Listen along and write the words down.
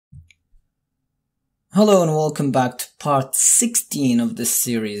Hello and welcome back to part 16 of this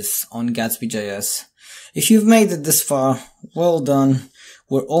series on GatsbyJS. If you've made it this far, well done.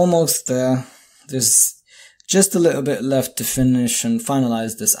 We're almost there. There's just a little bit left to finish and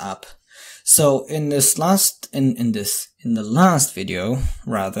finalize this app. So in the last video,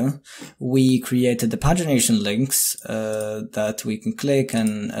 we created the pagination links that we can click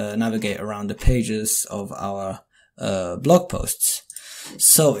and navigate around the pages of our blog posts.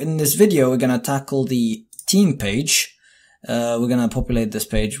 So in this video, we're going to tackle the theme page. We're going to populate this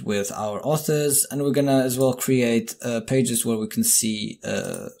page with our authors, and we're going to as well create pages where we can see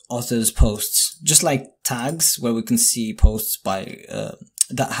authors' posts, just like tags where we can see posts by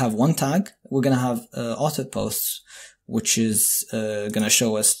that have one tag. We're going to have author posts, which is going to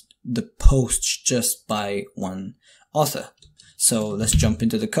show us the posts just by one author. So let's jump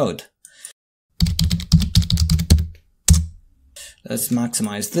into the code. Let's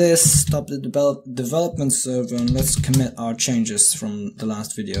maximize this, stop the development server, and let's commit our changes from the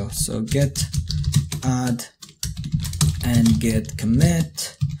last video. So get add and get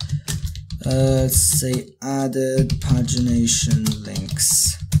commit. Let's say added pagination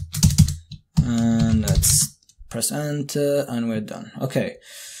links. And let's press enter and we're done. Okay,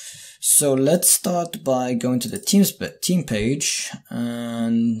 so let's start by going to the team page,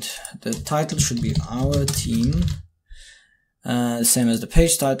 and the title should be our team. Same as the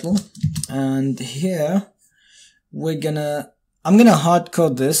page title, and here I'm gonna hard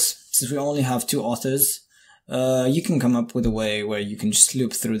code this since we only have two authors. You can come up with a way where you can just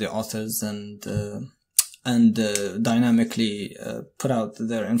loop through the authors and dynamically put out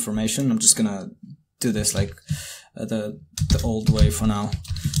their information. I'm just gonna do this like the old way for now.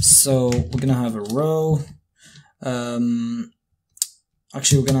 So we're gonna have a row.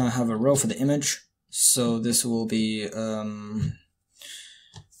 Actually, we're gonna have a row for the image. So this will be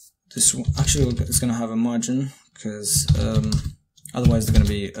it's gonna have a margin because otherwise they're gonna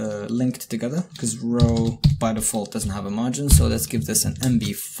be linked together, because row by default doesn't have a margin. So let's give this an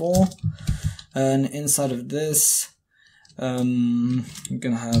MB4, and inside of this we're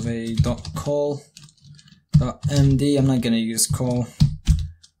gonna have a .call.md. I'm not gonna use call.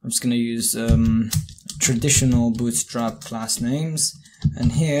 I'm just gonna use traditional Bootstrap class names,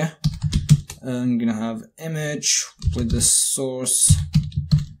 and here I'm gonna have image with the source,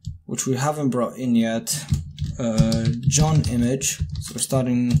 which we haven't brought in yet, John image. So we're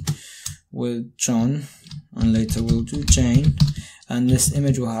starting with John, and later we'll do Jane. And this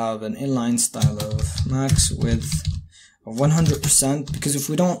image will have an inline style of max width of 100%, because if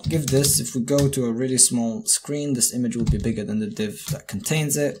we don't give this, if we go to a really small screen, this image will be bigger than the div that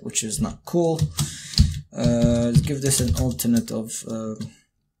contains it, which is not cool. Let's give this an alternate of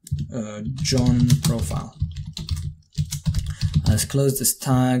John profile. Let's close this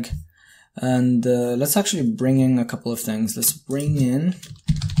tag, and let's actually bring in a couple of things. Let's bring in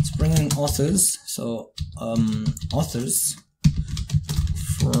authors. So authors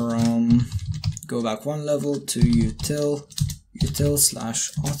from, go back one level to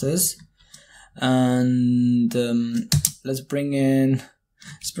util/authors, and let's bring in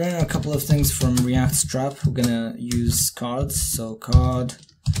a couple of things from React Strap. We're gonna use cards, so card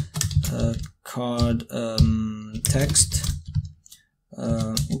text,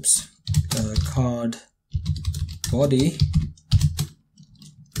 card body,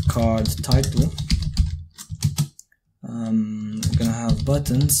 card title. We're gonna have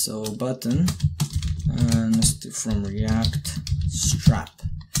buttons, so button, and let's do from React Strap.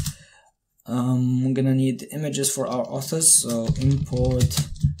 We're gonna need the images for our authors, so import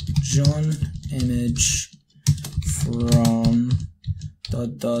John image from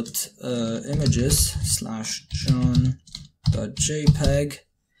images/john.jpg.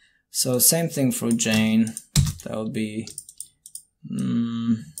 So same thing for Jane. That would be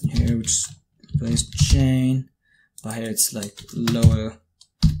here we just replace Jane, but here it's like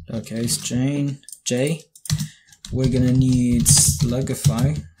lowercase Jane, J. We're gonna need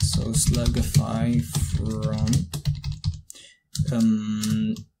Slugify, so Slugify from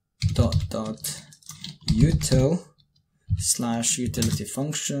util/utility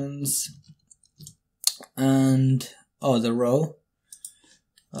functions, and the row.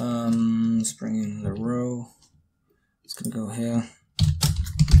 Let's bring in the row. It's gonna go here.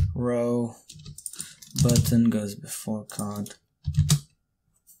 Row button goes before card,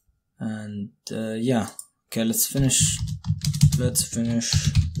 and yeah. Okay, let's finish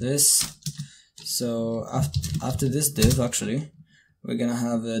this. So after this div, actually, we're gonna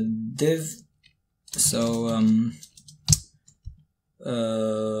have a div. So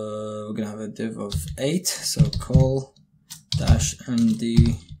we're gonna have a div of 8. So call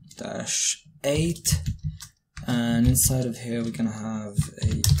 -md 8, and inside of here we're gonna have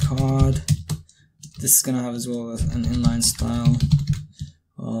a card. This is gonna have as well as an inline style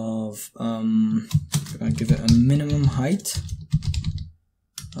of we're gonna give it a minimum height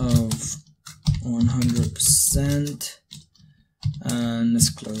of 100%, and let's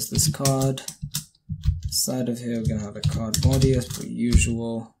close this card. Inside of here we're gonna have a card body as per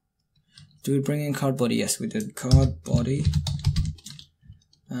usual. Do we bring in card body? Yes, we did. Card body,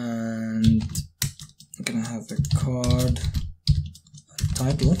 and we're gonna have the card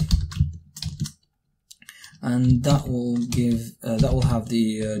title, and that will give that will have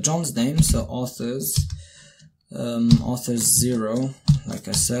the John's name. So authors 0. Like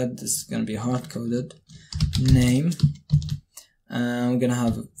I said, this is gonna be hard coded. Name, and we're gonna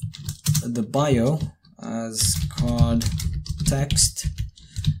have the bio as card text,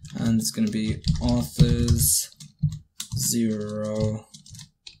 and it's going to be authors 0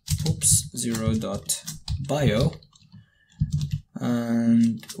 dot bio.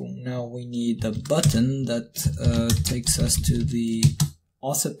 And now we need the button that takes us to the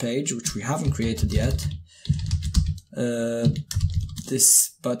author page, which we haven't created yet. This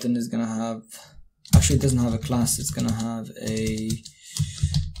button is going to have, actually it doesn't have a class, it's going to have a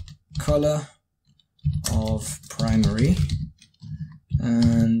color of primary,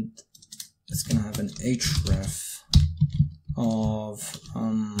 and it's gonna have an href of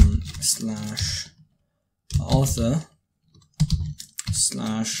slash author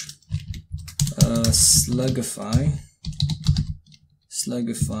slash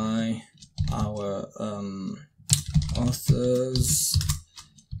slugify our authors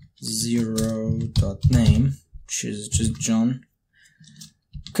 0 dot name, which is just John.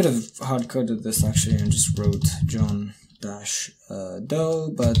 Could have hard coded this actually and just wrote John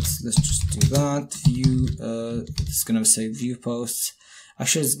 -doe, but let's just do that. View, it's gonna say view posts.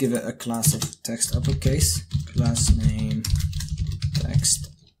 Actually, let's give it a class of text uppercase, class name text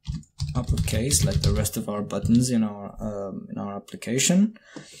uppercase, like the rest of our buttons in our application.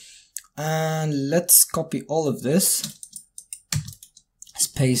 And let's copy all of this. Let's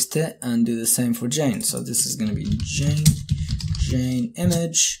paste it and do the same for Jane. So this is gonna be Jane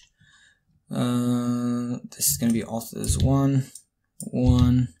image. This is going to be authors 1,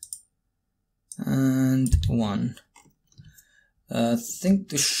 1, and 1. I think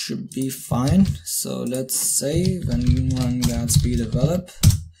this should be fine. So let's save and run Gatsby develop.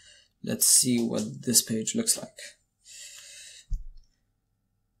 Let's see what this page looks like.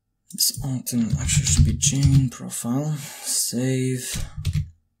 This item actually should be Jane profile. Save.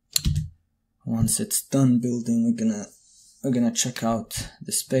 Once it's done building, we're gonna check out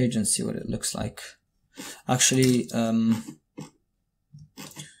this page and see what it looks like. Actually,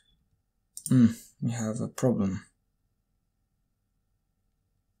 we have a problem.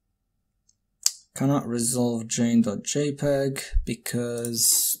 Cannot resolve jane.jpg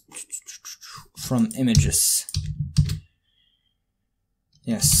because from images.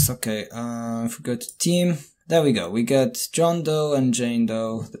 Yes, okay. If we go to team, there we go. We get John Doe and Jane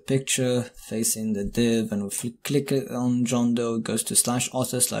Doe, the picture facing the div, and if we click it on John Doe, it goes to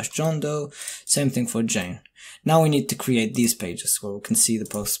 /author/John Doe. Same thing for Jane. Now we need to create these pages where we can see the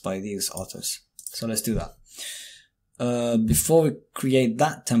posts by these authors. So let's do that. Before we create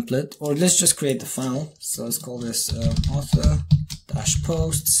that template, or let's just create the file. So let's call this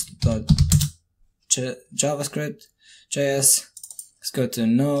author-posts.javascript.js. Let's go to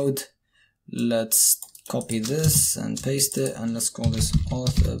Node. Let's copy this and paste it, and let's call this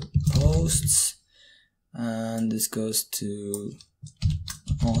author posts, and this goes to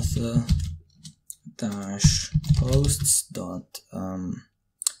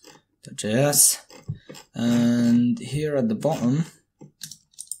author-posts.js. And here at the bottom,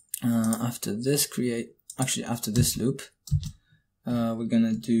 after this loop, we're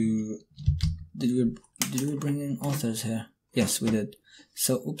gonna do, did we bring in authors here? Yes, we did.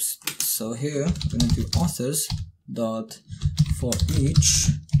 So oops, so here we're gonna do authors dot for each,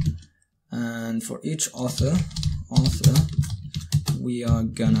 and for each author we are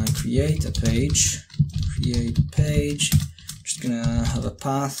gonna create a page, just gonna have a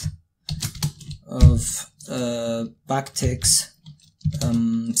path of backticks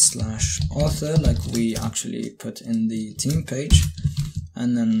 /author, like we actually put in the team page,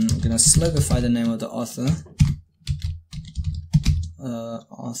 and then we're gonna slugify the name of the author,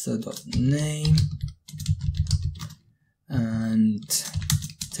 author.name, and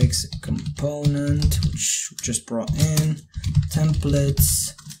takes a component which we just brought in,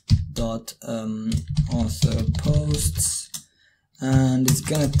 templates dot author posts, and it's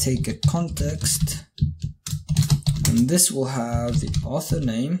gonna take a context, and this will have the author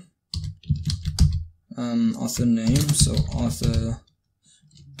name author name, so author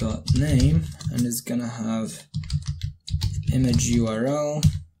dot name, and it's gonna have image URL,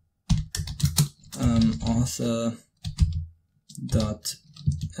 author dot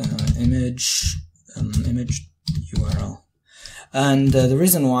image URL. And the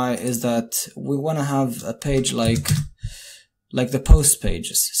reason why is that we want to have a page like the post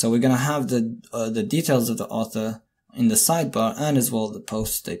pages. So we're going to have the details of the author in the sidebar and as well the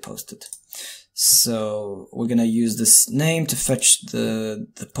posts they posted. So we're going to use this name to fetch the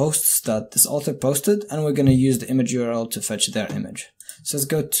posts that this author posted, and we're going to use the image URL to fetch their image. So let's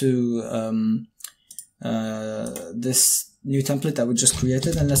go to this new template that we just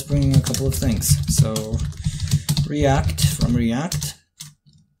created, and let's bring in a couple of things. So React, from React,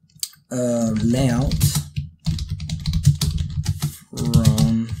 layout,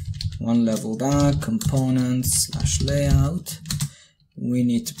 from one level back, components / layout. We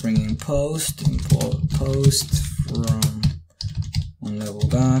need to bring in post, import post from one level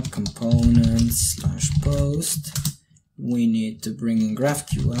back, components / post. We need to bring in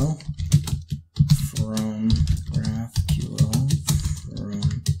GraphQL from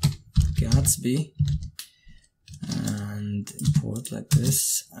Gatsby and import like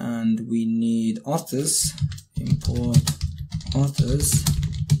this. And we need authors, import authors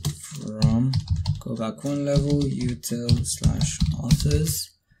from, go back one level, util /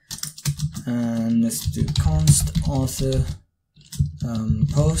 authors, and let's do const author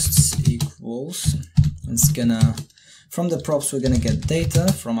posts equals, it's gonna, from the props we're gonna get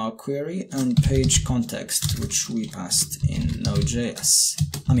data from our query and page context, which we passed in Node.js,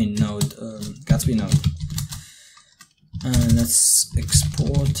 Gatsby Node. And let's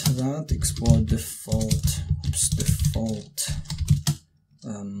export that, export default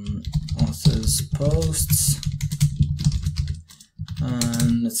authors posts,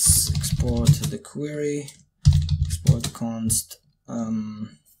 and let's export the query, export const,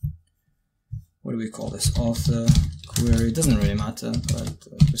 what do we call this, author query, it doesn't really matter, but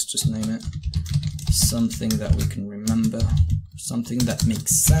let's just name it something that we can remember, something that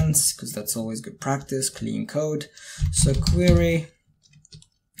makes sense, because that's always good practice, clean code. So query,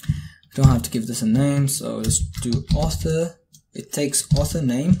 don't have to give this a name, so let's do author. It takes author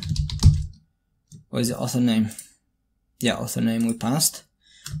name. What is it, author name? Yeah, author name we passed,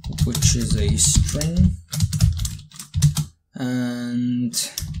 which is a string, and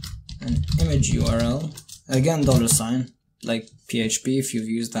an image URL, again $, like PHP if you've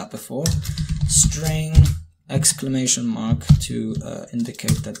used that before, string, exclamation mark to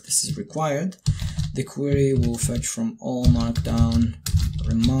indicate that this is required. The query will fetch from all markdown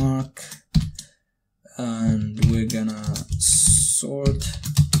remark, and we're gonna sort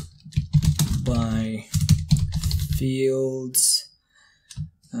by fields,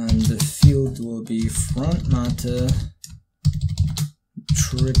 and the field will be front matter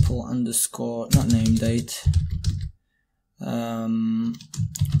triple underscore, not name date. We're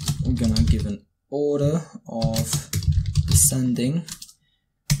gonna give an order of descending,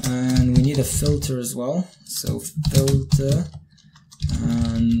 and we need a filter as well, so filter,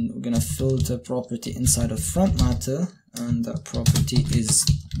 and we're gonna filter property inside of front matter, and that property is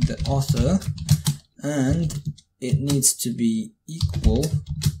the author, and it needs to be equal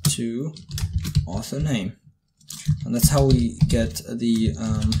to author name, and that's how we get the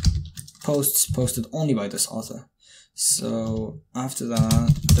posts posted only by this author. So after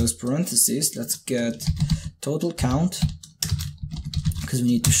that, those parentheses, let's get total count, because we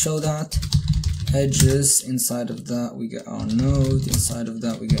need to show that. Edges, inside of that we get our node, inside of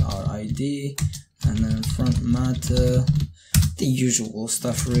that we get our ID, and then front matter, the usual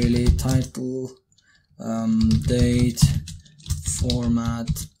stuff really, title, date, format,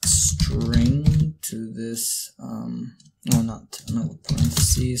 string to this, not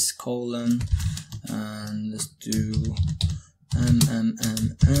parentheses, colon, and let's do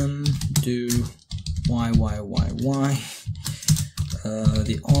do y,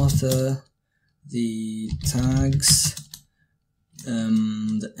 the author, the tags,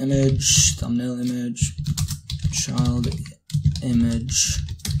 the image, thumbnail image, child image,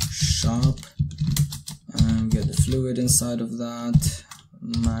 sharp, and get the fluid inside of that,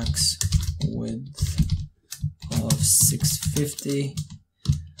 max width of 650,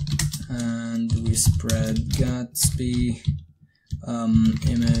 and we spread Gatsby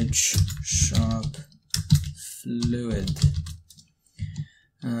image sharp fluid.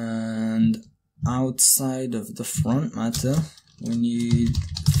 And outside of the front matter we need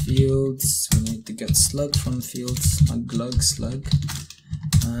fields, we need to get slug from fields, a glug slug,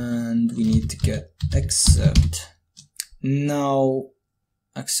 and we need to get except. Now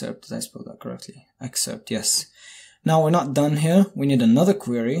Accept, did I spell that correctly? Accept, yes. Now we're not done here. We need another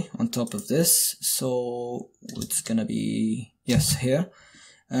query on top of this. So it's gonna be, yes, here.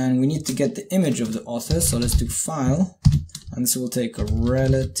 And we need to get the image of the author. So let's do file. And this will take a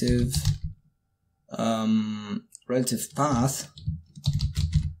relative path.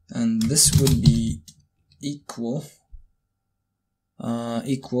 And this would be equal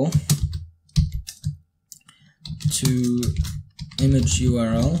to image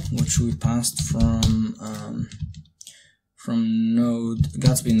URL, which we passed from node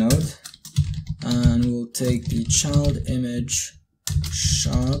Gatsby node, and we'll take the child image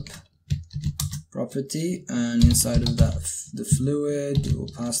sharp property, and inside of that the fluid we'll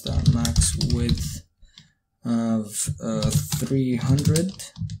pass that max width of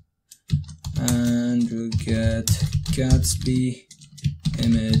 300, and we'll get Gatsby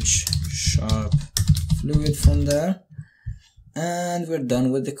image sharp fluid from there. And we're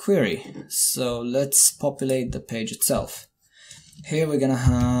done with the query. So let's populate the page itself. Here we're gonna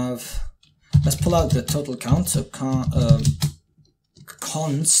have, let's pull out the total count, so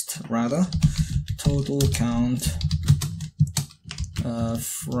const rather, total count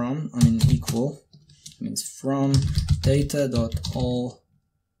equal, means from data.all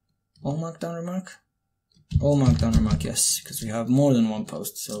markdown remark? All markdown remark, yes, because we have more than one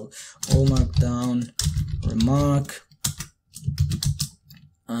post, so all markdown remark.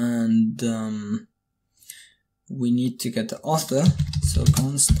 And we need to get the author, so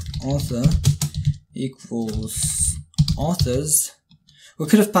const author equals authors. We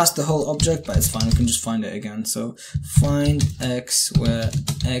could have passed the whole object, but it's fine, we can just find it again. So find x, where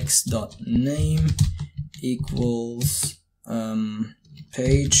x.name equals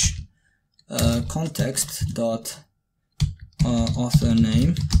page context dot author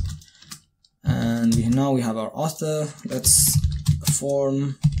name, and now we have our author. Let's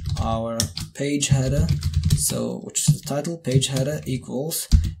form our page header, so which is the title, page header equals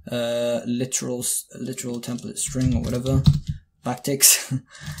literal template string or whatever, backticks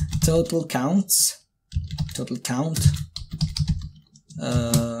total count,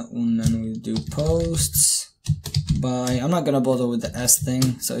 and then we do posts by, I'm not gonna bother with the s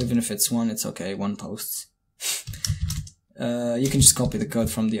thing, so even if it's one, it's okay, one post. You can just copy the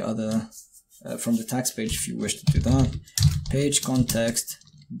code from the other from the tags page if you wish to do that. Page context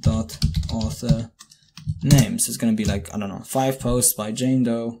dot author name, so it's going to be like, I don't know, 5 posts by Jane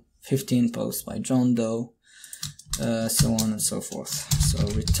Doe, 15 posts by John Doe, so on and so forth. So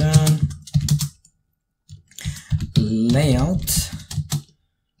return layout,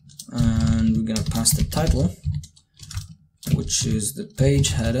 and we're going to pass the title, which is the page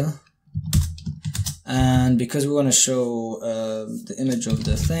header. And because we want to show the image of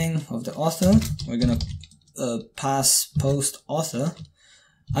the thing, of the author, we're going to pass post author.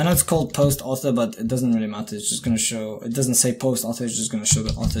 I know it's called post author, but it doesn't really matter. It's just going to show, it doesn't say post author, it's just going to show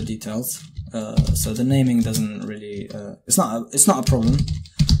the author details. So the naming doesn't really, it's not a problem,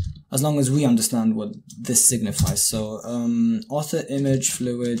 as long as we understand what this signifies. So author image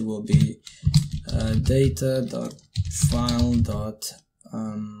fluid will be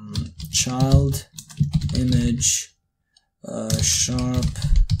data.file.child image sharp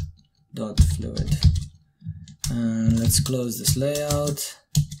dot fluid, and let's close this layout.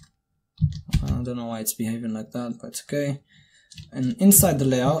 I don't know why it's behaving like that, but it's okay. And inside the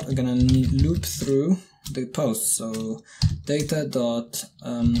layout we're gonna loop through the post, so data dot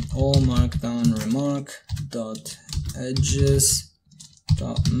all markdown remark dot edges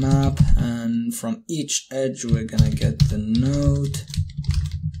dot map, and from each edge we're gonna get the node,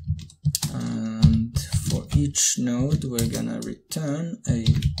 and for each node we're gonna return a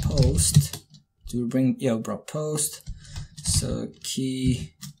post to bring, yeah, we brought post, so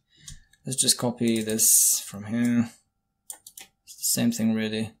key, let's just copy this from here, it's the same thing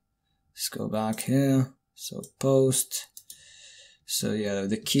really, let's go back here, so post, so yeah,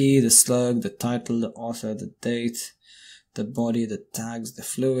 the key, the slug, the title, the author, the date, the body, the tags, the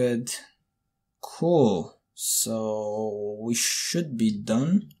fluid. Cool, so we should be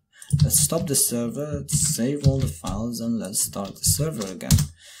done. Let's stop the server, let's save all the files, and let's start the server again.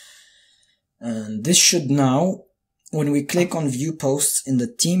 And this should now, when we click on view posts in the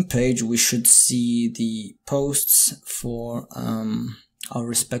team page, we should see the posts for our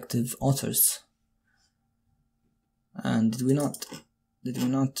respective authors. And did we not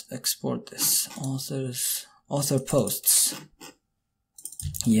export this? Author posts.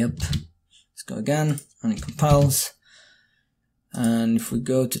 Yep. Let's go again, and it compiles. And if we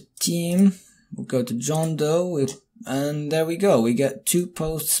go to team, we go to John Doe, and there we go. We get 2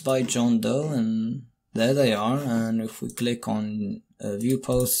 posts by John Doe, and there they are. And if we click on view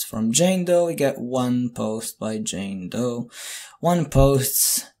posts from Jane Doe, we get one post by Jane Doe. One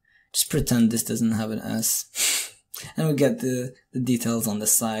post, just pretend this doesn't have an S. And we get the details on the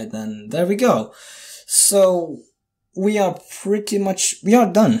side, and there we go. So we are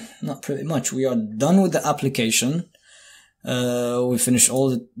done. Not pretty much, we are done with the application. We finished all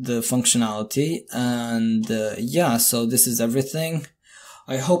the functionality, and yeah, so this is everything.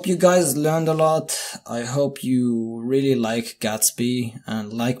 I hope you guys learned a lot. I hope you really like Gatsby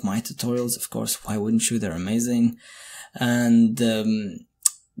and like my tutorials. Of course, why wouldn't you? They're amazing. And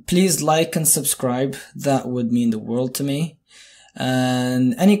please like and subscribe. That would mean the world to me.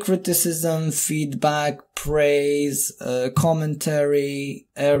 And any criticism, feedback, praise, commentary,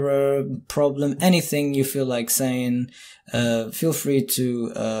 error, problem, anything you feel like saying, feel free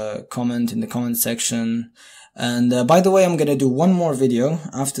to comment in the comment section. And by the way, I'm gonna do one more video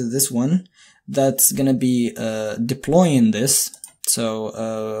after this one that's gonna be deploying this. So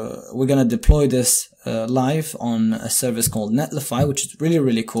we're gonna deploy this live on a service called Netlify, which is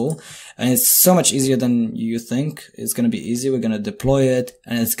really cool, and it's so much easier than you think. It's gonna be easy. We're gonna deploy it,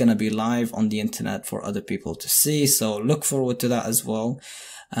 and it's gonna be live on the internet for other people to see. So look forward to that as well.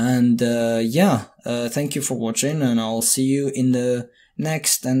 And yeah, thank you for watching, and I'll see you in the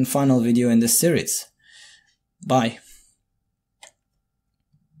next and final video in this series. Bye.